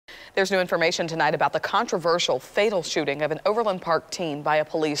There's new information tonight about the controversial fatal shooting of an Overland Park teen by a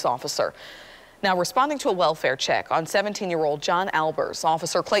police officer. Now, responding to a welfare check on 17-year-old John Albers,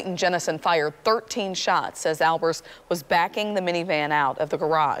 Officer Clayton Jennison fired 13 shots as Albers was backing the minivan out of the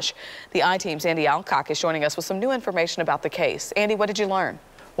garage. The I-Team's Andy Alcock is joining us with some new information about the case. Andy, what did you learn?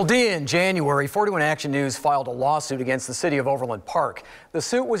 Well, Dee, in January, 41 Action News filed a lawsuit against the city of Overland Park. The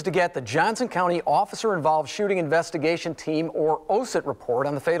suit was to get the Johnson County Officer-Involved Shooting Investigation Team, or OSIT, report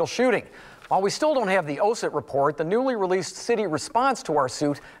on the fatal shooting. While we still don't have the OSIT report, the newly released city response to our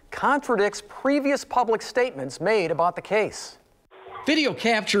suit contradicts previous public statements made about the case. Video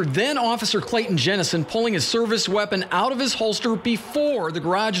captured then Officer Clayton Jennison pulling his service weapon out of his holster before the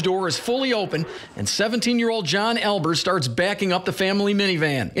garage door is fully open and 17-year-old John Albers starts backing up the family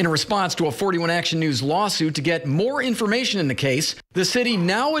minivan. In response to a 41 Action News lawsuit to get more information in the case, the city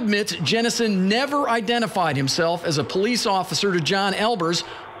now admits Jennison never identified himself as a police officer to John Albers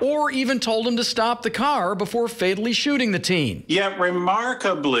or even told him to stop the car before fatally shooting the teen. Yet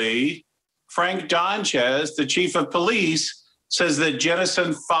remarkably, Frank Donchez, the chief of police, says that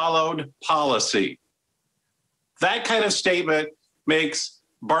Jennison followed policy. That kind of statement makes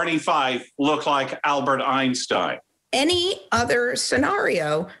Barney Fife look like Albert Einstein. Any other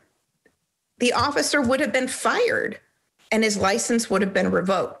scenario, the officer would have been fired and his license would have been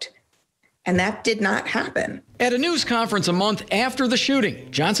revoked. And that did not happen. At a news conference a month after the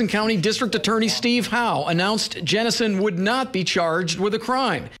shooting, Johnson County District Attorney Steve Howe announced Jennison would not be charged with a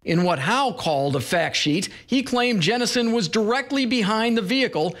crime. In what Howe called a fact sheet, he claimed Jennison was directly behind the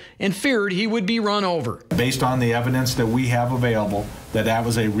vehicle and feared he would be run over. Based on the evidence that we have available, that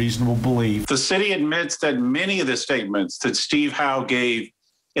was a reasonable belief. The city admits that many of the statements that Steve Howe gave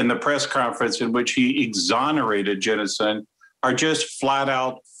in the press conference in which he exonerated Jennison are just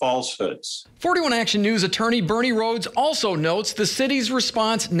flat-out falsehoods. 41 Action News attorney Bernie Rhodes also notes the city's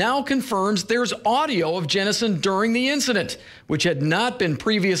response now confirms there's audio of Jennison during the incident, which had not been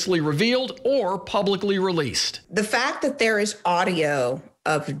previously revealed or publicly released. The fact that there is audio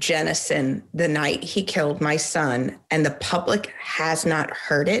of Jennison the night he killed my son and the public has not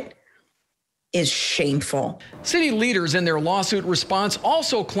heard it is shameful. City leaders in their lawsuit response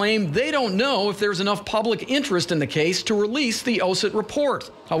also claim they don't know if there's enough public interest in the case to release the OSIT report.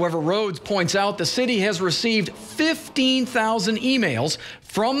 However, Rhodes points out the city has received 15,000 emails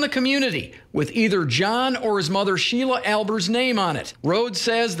from the community with either John or his mother Sheila Albers' name on it. Rhodes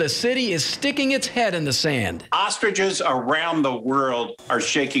says the city is sticking its head in the sand. Ostriches around the world are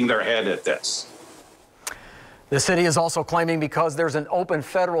shaking their head at this. The city is also claiming because there's an open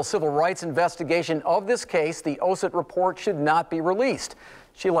federal civil rights investigation of this case, the OSIT report should not be released.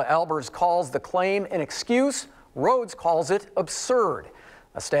 Sheila Albers calls the claim an excuse. Rhodes calls it absurd.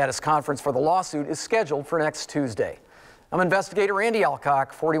 A status conference for the lawsuit is scheduled for next Tuesday. I'm investigator Andy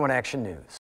Alcock, 41 Action News.